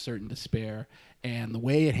face of certain despair. And the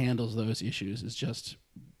way it handles those issues is just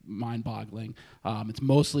mind-boggling. It's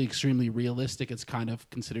mostly extremely realistic. It's kind of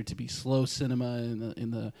considered to be slow cinema in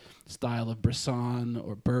the style of Bresson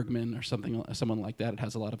or Bergman or someone like that. It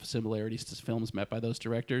has a lot of similarities to films met by those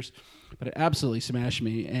directors, but it absolutely smashed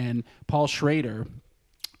me. And Paul Schrader,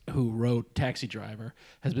 who wrote Taxi Driver,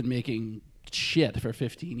 has been making shit for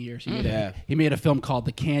 15 years. He made a film called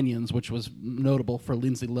The Canyons, which was notable for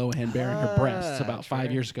Lindsay Lohan bearing her breasts about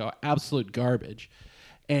 5 years ago. Absolute garbage.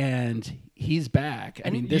 And he's back. I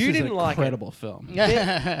mean, this is an incredible film.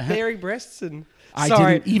 Bearing breasts and... I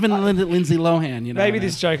didn't, even Lindsay Lohan, Maybe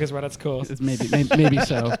this joke is what it's called. Maybe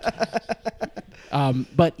so.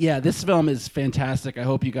 But yeah, this film is fantastic. I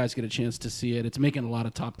hope you guys get a chance to see it. It's making a lot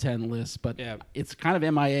of top 10 lists, but it's kind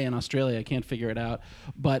of MIA in Australia. I can't figure it out.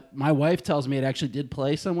 But my wife tells me it actually did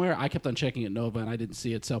play somewhere. I kept on checking at Nova and I didn't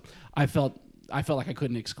see it, so I felt like I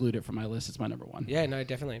couldn't exclude it from my list. It's my number one. Yeah, no,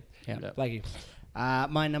 definitely. Yeah. Blakey.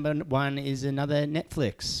 My number one is another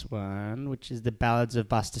Netflix one, which is The Ballads of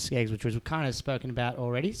Buster Skeggs, which was kind of spoken about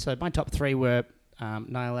already. So my top three were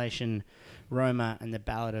Annihilation, Roma, and The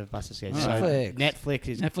Ballad of Buster Skeggs.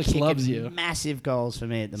 Netflix. So Netflix loves you. Massive goals for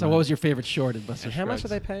me at the moment. So what was your favorite short in Buster Skeggs? How much are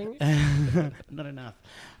they paying? Not enough.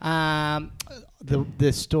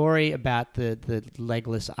 The story about the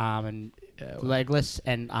legless arm and legless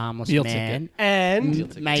and armless Meal man. ticket.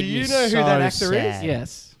 And made do you me know who so that actor is? sad.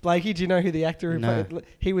 Yes. Blakey, do you know who the actor who No. played?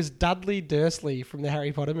 He was Dudley Dursley from the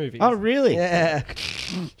Harry Potter movies. Oh, really? Yeah.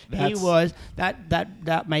 He was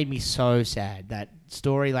that made me so sad. That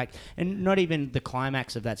story, like, and not even the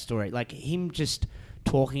climax of that story, like him just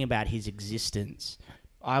talking about his existence.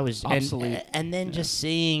 I was obsolete, and then just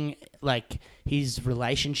seeing like his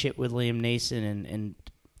relationship with Liam Neeson and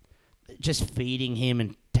just feeding him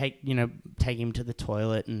and take him to the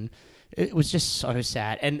toilet, and it was just so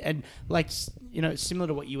sad. And like, similar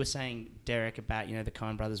to what you were saying, Derek, about the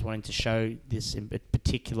Coen brothers wanting to show this in a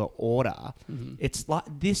particular order. Mm-hmm. It's like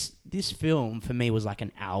this film for me was like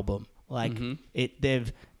an album. Like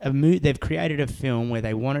they've created a film where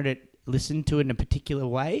they wanted it listened to it in a particular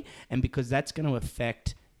way, and because that's going to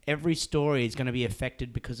affect every story is going to be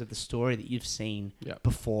affected because of the story that you've seen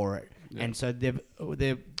before it. Yep. And so they're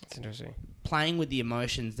That's interesting. Playing with the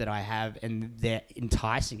emotions that I have, and they're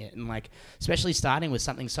enticing it, and like especially starting with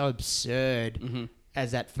something so absurd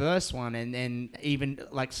as that first one, and then even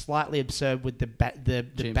like slightly absurd with the bank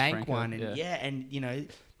Franco, one, and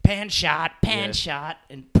pan shot,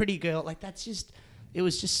 and Pretty Girl. Like it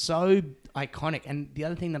was just so iconic. And the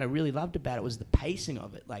other thing that I really loved about it was the pacing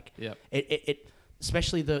of it. Like it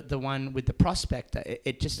especially the one with the prospector.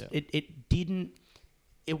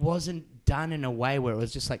 It wasn't done in a way where it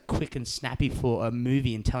was just like quick and snappy for a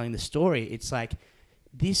movie and telling the story. It's like,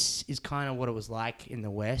 this is kind of what it was like in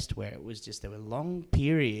the West, where it was just, there were long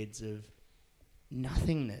periods of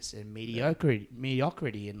nothingness and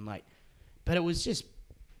mediocrity and like, but it was just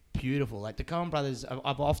beautiful. Like the Coen brothers,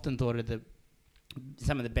 I've often thought of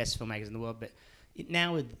some of the best filmmakers in the world, but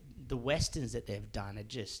now with the Westerns that they've done are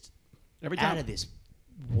just out of this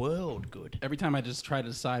world good. Every time I just try to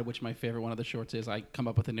decide which my favorite one of the shorts is, I come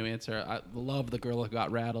up with a new answer. I love The Girl Who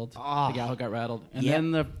Got Rattled. The Gal Who Got Rattled. And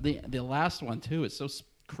then the last one too is so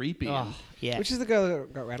creepy. Which is the girl who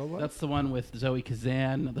got rattled? That's the one with Zoe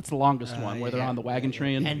Kazan. That's the longest one where they're on the wagon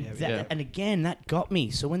train. And again, that got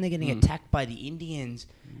me. So when they're getting attacked by the Indians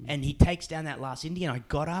and he takes down that last Indian, I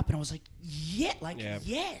got up and I was like,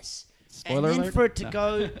 yes. Spoiler and then alert? for it to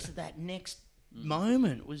go to that next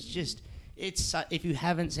moment was just... if you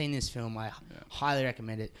haven't seen this film, I highly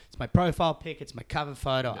recommend it. It's my profile pic. It's my cover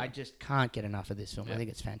photo. I just can't get enough of this film. I think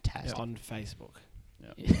it's fantastic. On Facebook.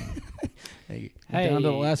 Hey, Hey. down to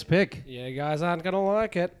the last pick. Yeah, you guys aren't going to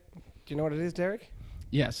like it. Do you know what it is, Derek?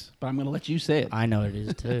 Yes, but I'm going to let you say it. I know it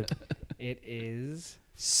is too. It is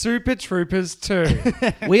Super Troopers 2.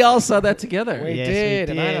 We all saw that together. We Yes, did,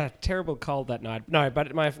 we and I had did. a terrible cold that night. No,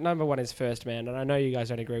 but my number one is First Man, and I know you guys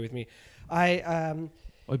don't agree with me.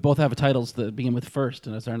 We both have titles that begin with first,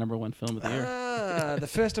 and it's our number one film of the year. The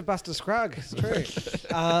first of Buster Scruggs. It's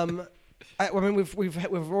true. I mean,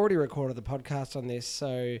 we've already recorded the podcast on this,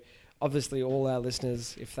 so obviously all our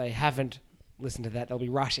listeners, if they haven't listened to that, they'll be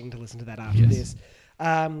rushing to listen to that after this.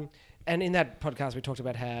 And in that podcast, we talked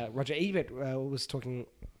about how Roger Ebert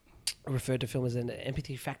referred to film as an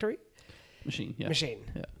empathy factory. Machine. Yeah.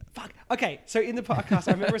 Fuck. Okay, so in the podcast,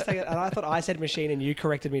 I remember saying it, and I thought I said machine, and you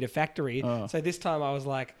corrected me to factory. Oh. So this time I was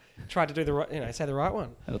like, tried to do the right, say the right one.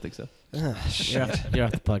 I don't think so. You're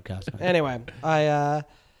off the podcast. Man. Anyway,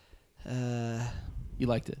 You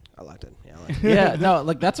liked it. I liked it. Yeah, I liked it. Yeah, no,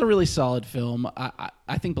 like that's a really solid film.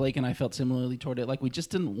 I think Blake and I felt similarly toward it. Like we just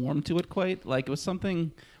didn't warm to it quite. Like it was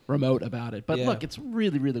something remote about it. But look, it's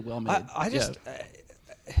really, really well made. I just,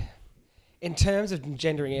 in terms of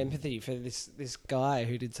engendering empathy for this guy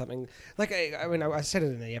who did something like I said it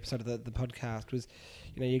in the episode of the podcast was,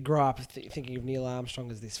 you grow up thinking of Neil Armstrong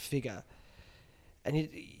as this figure, and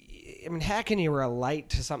how can you relate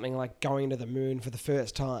to something like going to the moon for the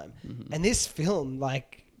first time? Mm-hmm. And this film,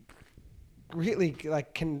 like, really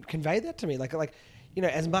like conveyed that to me. Like you know,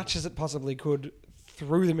 as much as it possibly could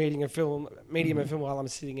through the medium of film while I'm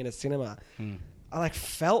sitting in a cinema. I like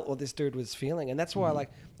felt what this dude was feeling, and that's why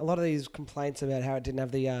like a lot of these complaints about how it didn't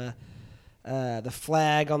have the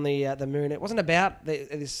flag on the moon. It wasn't about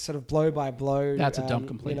this sort of blow by blow. That's a dumb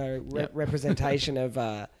complaint. You know, representation of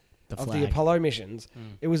the flag. Apollo missions.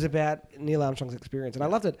 It was about Neil Armstrong's experience, and I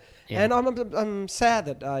loved it. Yeah. And I'm sad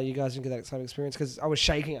that you guys didn't get that same experience because I was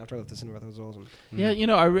shaking after I left the cinema. It was awesome. Yeah, you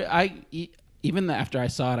know, even after I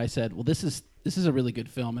saw it, I said, well, this is a really good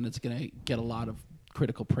film, and it's going to get a lot of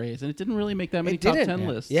critical praise, and it didn't really make that many top 10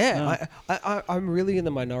 lists. Yeah, no. I'm really in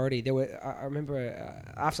the minority. I remember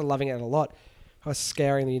after loving it a lot, I was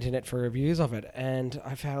scouring the internet for reviews of it, and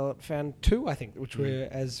I found two, I think, which were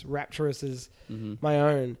as rapturous as my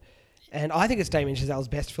own. And I think it's Damien Chazelle's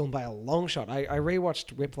best film by a long shot. I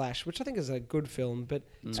rewatched Whiplash, which I think is a good film, but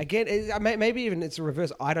again, maybe even it's a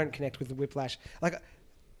reverse. I don't connect with the Whiplash. Like,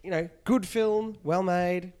 you know, good film, well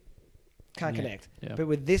made, can't connect. Yeah. But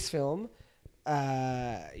with this film,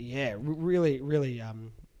 really, really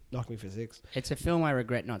knocked me for six. It's a film I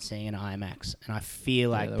regret not seeing in IMAX, and I feel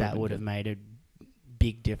like that would have made a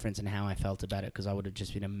big difference in how I felt about it because I would have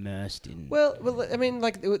just been immersed in. Well, I mean,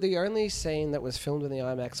 like the only scene that was filmed in the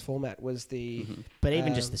IMAX format was the. But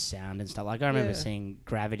even just the sound and stuff. Like I remember seeing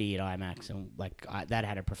Gravity at IMAX, and like that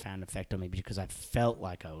had a profound effect on me because I felt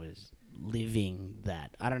like I was living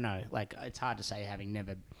that. I don't know. Like it's hard to say having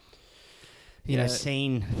never. You know,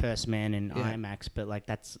 seen First Man in IMAX, but like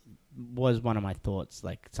was one of my thoughts.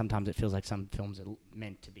 Like sometimes it feels like some films are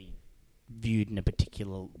meant to be viewed in a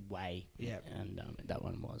particular way. Yeah, and that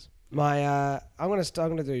one was. I'm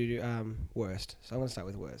gonna do worst. So I'm gonna start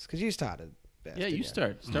with worst because you started. Best, yeah, you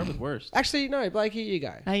start with worst. Actually, no, Blakey, you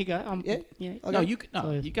go. There you go.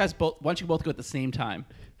 You guys both. Why don't you both go at the same time?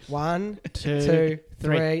 1, 2,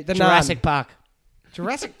 3. The Jurassic Park.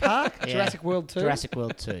 Jurassic Park? Yeah. Jurassic World 2? Jurassic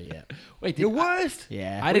World 2, yeah. Wait, your worst?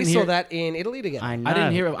 Yeah. I saw that in Italy together. I know. I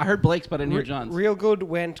didn't hear it. I heard Blake's, but I didn't hear John's. REELGOOD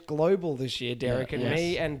went global this year, Derek, and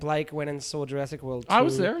me and Blake went and saw Jurassic World 2. I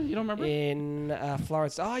was there. You don't remember? In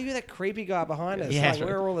Florence. Oh, you're that creepy guy behind us. Yeah. Like,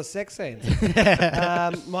 where are all the sex scenes?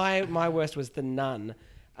 My worst was The Nun.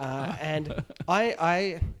 And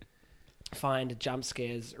I find jump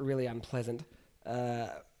scares a really unpleasant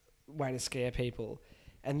way to scare people.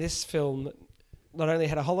 And this film not only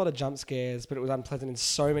had a whole lot of jump scares, but it was unpleasant in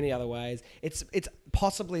so many other ways. It's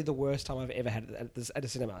possibly the worst time I've ever had at a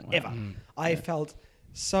cinema, ever. I felt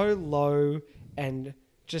so low and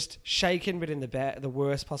just shaken, but in the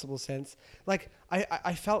worst possible sense. Like,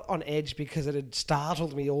 I felt on edge because it had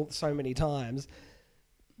startled me so many times,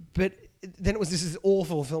 but then it was this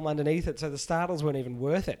awful film underneath it, so the startles weren't even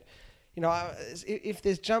worth it. You know, if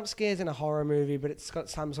there's jump scares in a horror movie, but it's got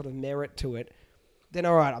some sort of merit to it, then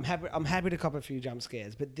all right, I'm happy to cop a few jump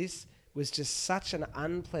scares. But this was just such an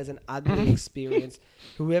unpleasant, ugly experience.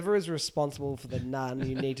 Whoever is responsible for The Nun,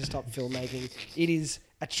 you need to stop filmmaking. It is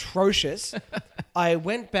atrocious. I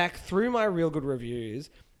went back through my REELGOOD reviews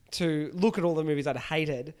to look at all the movies I'd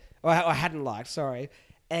hated, or I hadn't liked, sorry.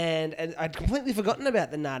 And I'd completely forgotten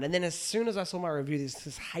about The Nun. And then as soon as I saw my review,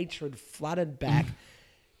 this hatred flooded back.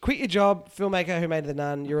 Quit your job, filmmaker who made The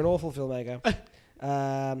Nun. You're an awful filmmaker.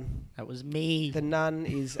 That was me. The Nun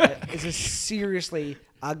is a seriously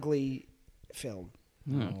ugly film.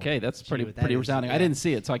 Okay, that's pretty resounding. Yeah. I didn't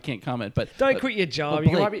see it, so I can't comment. But don't quit your job.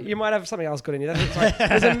 You might have something else good in you.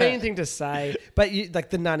 It's a mean thing to say, but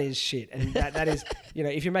The Nun is shit, and that is, you know,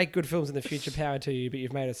 if you make good films in the future, power to you. But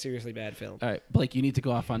you've made a seriously bad film. All right, Blake, you need to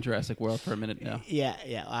go off on Jurassic World for a minute now.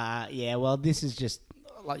 Yeah. Well, this is just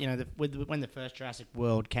like, you know, when the first Jurassic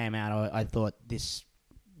World came out, I thought this.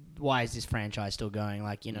 Why is this franchise still going?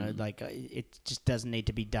 Like, you know, like it just doesn't need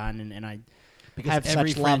to be done, and I because have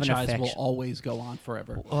every such love and franchise affection. will always go on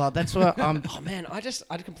forever. Well, that's what. Oh man,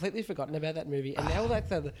 I'd completely forgotten about that movie, and now like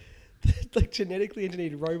the like genetically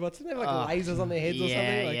engineered robots, and they have like lasers on their heads or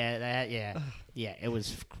something. Like, it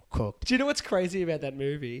was cooked. Do you know what's crazy about that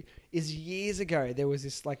movie? Is years ago there was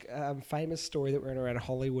this like famous story that went around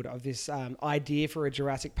Hollywood of this idea for a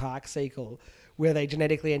Jurassic Park sequel, where they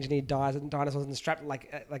genetically engineered dinosaurs and strapped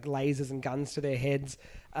like lasers and guns to their heads,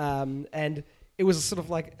 and it was sort of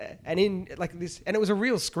like it was a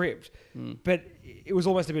real script, but it was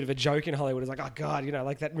almost a bit of a joke in Hollywood. It's like, oh God,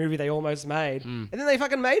 like that movie they almost made, and then they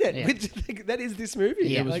fucking made it. Yeah. That is this movie.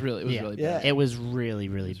 Yeah, it was Like, really bad. It was really,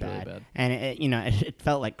 really bad. really bad. And it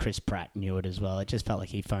felt like Chris Pratt knew it as well. It just felt like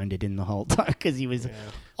he phoned it in the whole time because he was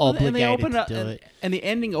obligated to do it. And the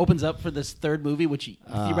ending opens up for this third movie, which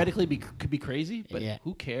theoretically could be crazy, but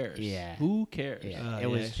who cares? Yeah. Who cares? Yeah. It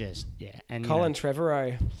was just and Colin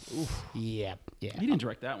Trevorrow. Yeah. He didn't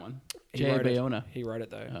direct that one. He Jay wrote it. Bayona. He wrote it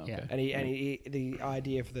though. Oh, okay. Yeah. And he the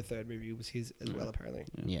idea for the third movie was his as well, apparently.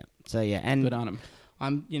 Yeah. So and Good on him.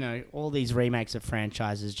 I'm all these remakes of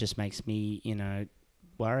franchises just makes me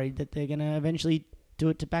worried that they're gonna eventually do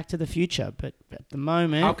it to Back to the Future, but at the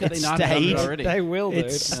moment How could they not have done it already? They will, dude.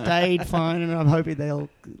 It stayed fine, and I'm hoping they'll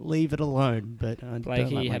leave it alone. But I Blakey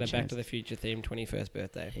don't like had my a Back to the Future themed 21st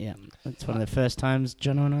birthday. Yeah, that's one of the first times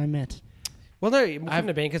Jono and I met. Well, no, it couldn't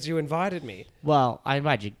have been because you invited me. Well, I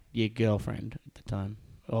invited your girlfriend at the time,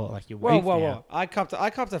 or like your wife. Whoa! I copped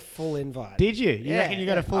a full invite. Did you? You reckon you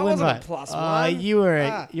got a full I wasn't invite? a plus one.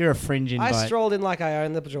 You're a fringe invite. I strolled in like I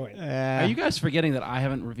own the joint. Are you guys forgetting that I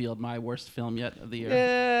haven't revealed my worst film yet of the year?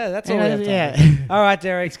 Yeah, that's all we have time for. All right,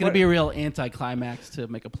 Derek. It's going to be a real anti-climax to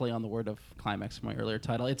make a play on the word of climax from my earlier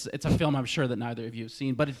title. It's a film I'm sure that neither of you have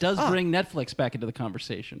seen, but it does bring Netflix back into the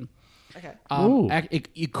conversation. Okay.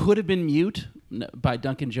 It could have been Mute by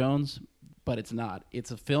Duncan Jones, but it's not.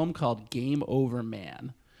 It's a film called Game Over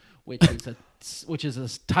Man, which is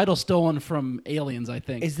a title stolen from Aliens, I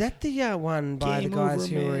think. Is that the one by Game the guys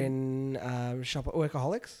Over who were Man. in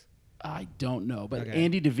Workaholics? I don't know, but Okay.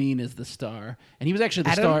 Andy Devine is the star, and he was actually the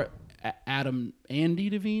Adam? star. Andy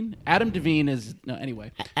Devine? Adam Devine is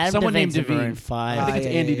anyway. Adam Someone Devine's named in Maroon Devine. 5. I think it's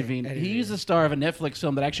yeah, Andy yeah, Devine. Andy He's Devine. the star of a Netflix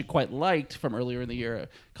film that I actually quite liked from earlier in the year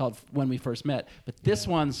called When We First Met. But this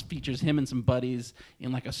one features him and some buddies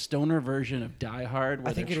in like a stoner version of Die Hard.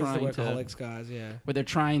 I think it is the Workaholics guys. Yeah. Where they're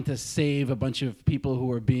trying to save a bunch of people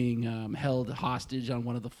who are being held hostage on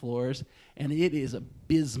one of the floors. And it is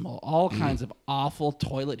abysmal. All kinds of awful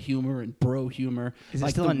toilet humor and bro humor. Is it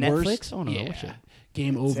like still the on worst, Netflix? Oh, no, yeah. watch it.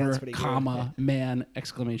 Game over, sounds pretty good. comma, man,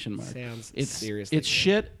 exclamation mark. Sounds it's seriously It's good.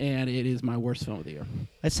 shit, and it is my worst film of the year.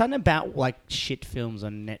 There's something about like shit films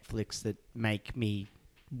on Netflix that make me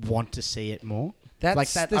want to see it more. That's, like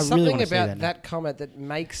that, there's I really something wanna see about that now. that comment that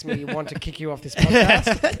makes me want to kick you off this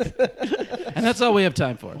podcast. And that's all we have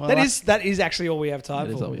time for. Well, that is actually all we have time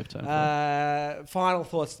That for. is all we have time for. Final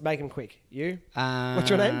thoughts. Make them quick. You? What's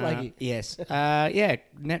your name, Blakey? Yes.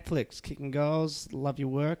 Netflix, Kicking Goals, love your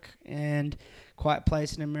work, and Quiet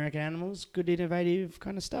Place and American Animals. Good, innovative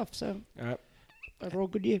kind of stuff. So, All right, overall,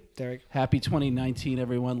 good year. Derek. Happy 2019,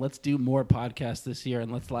 everyone. Let's do more podcasts this year,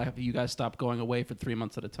 and let's have you guys stop going away for 3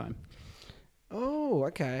 months at a time. Oh,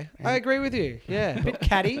 okay. I agree with you. Yeah, a bit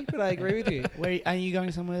catty, but I agree with you. Where are you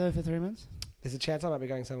going somewhere though for 3 months? There's a chance I might be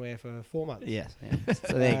going somewhere for 4 months. Yes. Yeah.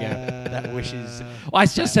 So there you go. That wish is. Well, I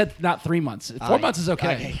just said not 3 months. 4 months is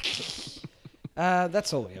okay.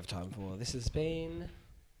 That's all we have time for. This has been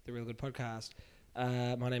the Real Good Podcast.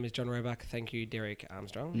 My name is John Roebuck. Thank you, Derek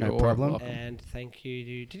Armstrong. No You're problem. welcome. And thank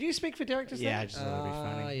you. Did you speak for Derek just Yeah, now? I just thought it'd be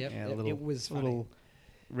funny. Yep, Yeah, yep, it was funny. little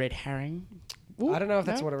red herring. I don't know if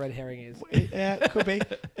that's No? what a red herring is. Yeah, could be.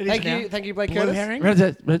 Thank you, Blake Blue Curtis. herring.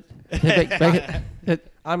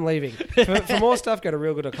 I'm leaving. For more stuff, go to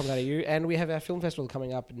realgood.com.au. And we have our film festival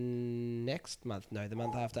coming up next month. No, the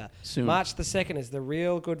month after. Soon. March the 2nd is the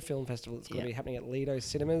Real Good Film Festival. It's going to be happening at Lido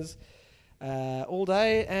Cinemas all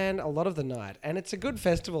day and a lot of the night. And it's a good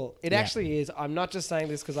festival. It actually is. I'm not just saying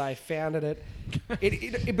this because I founded it. But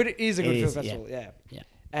it is a good film festival. Yeah.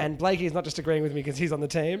 And Blakey is not just agreeing with me because he's on the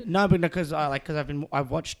team. No, but because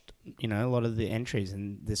I've watched a lot of the entries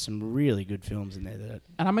and there's some really good films in there that.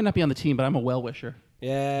 And I might not be on the team, but I'm a well-wisher.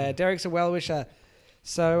 Yeah, Derek's a well-wisher.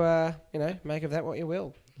 So, make of that what you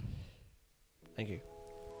will. Thank you.